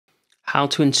how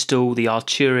to install the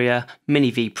Arturia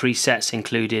Mini V presets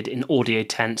included in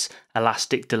Audiotent's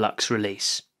Elastic Deluxe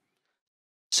release.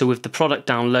 So with the product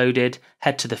downloaded,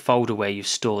 head to the folder where you've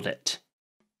stored it.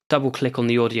 Double click on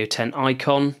the Audiotent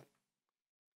icon.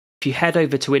 If you head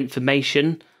over to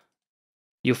information,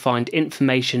 you'll find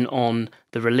information on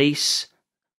the release,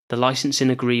 the licensing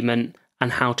agreement,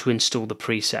 and how to install the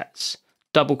presets.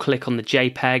 Double click on the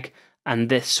JPEG and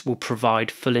this will provide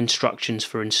full instructions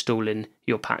for installing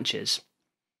your patches.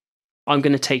 I'm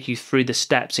going to take you through the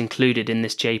steps included in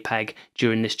this JPEG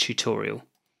during this tutorial.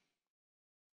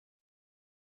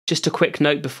 Just a quick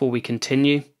note before we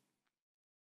continue.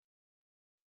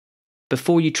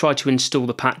 Before you try to install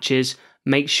the patches,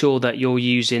 make sure that you're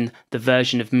using the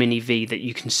version of Mini V that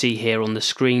you can see here on the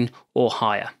screen or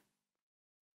higher.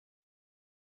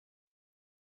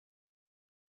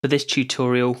 For this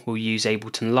tutorial, we'll use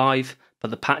Ableton Live,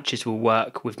 but the patches will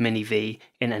work with Mini V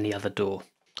in any other DAW.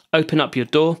 Open up your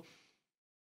DAW,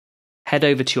 head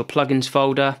over to your plugins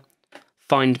folder,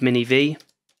 find Mini V,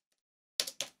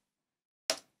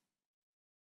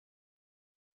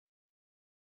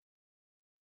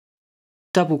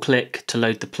 double click to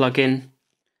load the plugin,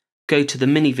 go to the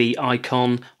Mini V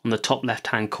icon on the top left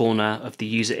hand corner of the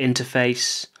user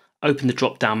interface, open the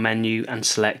drop down menu and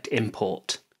select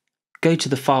Import. Go to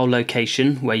the file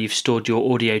location where you've stored your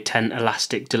Audiotent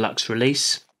Elastic Deluxe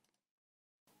release.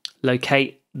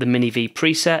 Locate the Mini V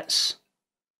presets.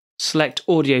 Select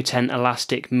Audiotent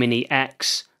Elastic Mini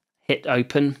X. Hit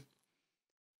Open.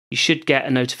 You should get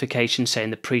a notification saying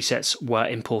the presets were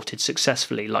imported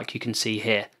successfully, like you can see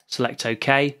here. Select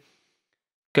OK.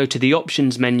 Go to the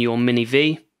Options menu on Mini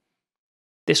V.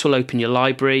 This will open your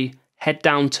library. Head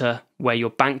down to where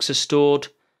your banks are stored.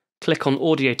 Click on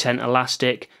Audiotent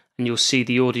Elastic and you'll see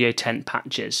the Audiotent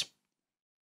patches.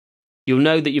 You'll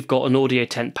know that you've got an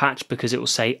Audiotent patch because it will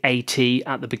say AT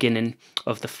at the beginning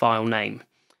of the file name.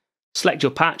 Select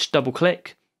your patch, double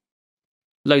click,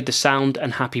 load the sound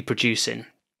and happy producing.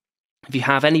 If you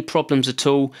have any problems at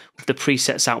all with the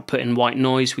presets output in white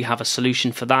noise, we have a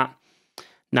solution for that.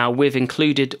 Now we've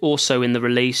included also in the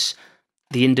release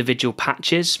the individual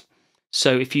patches.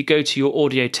 So if you go to your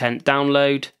Audiotent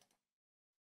download,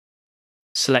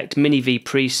 select Mini V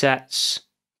presets,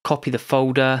 copy the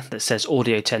folder that says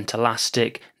Audiotent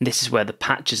Elastic, and this is where the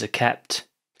patches are kept.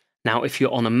 Now if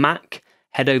you're on a Mac,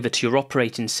 head over to your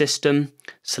operating system,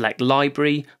 select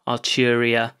Library,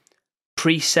 Arturia,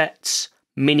 Presets,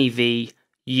 Mini V,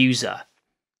 User.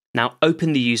 Now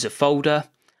open the user folder,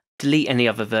 delete any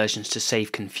other versions to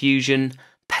save confusion,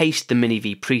 paste the Mini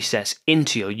V presets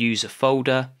into your user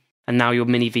folder, and now your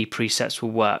Mini V presets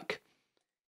will work.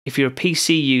 If you're a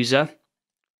PC user,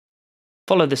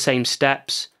 follow the same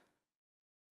steps,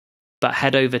 but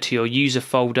head over to your user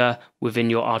folder within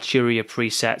your Arturia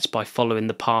presets by following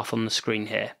the path on the screen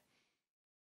here.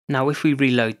 Now if we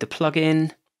reload the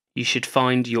plugin, you should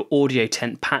find your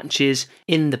Audiotent patches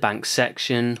in the bank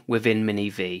section within Mini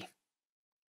V.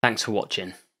 Thanks for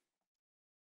watching.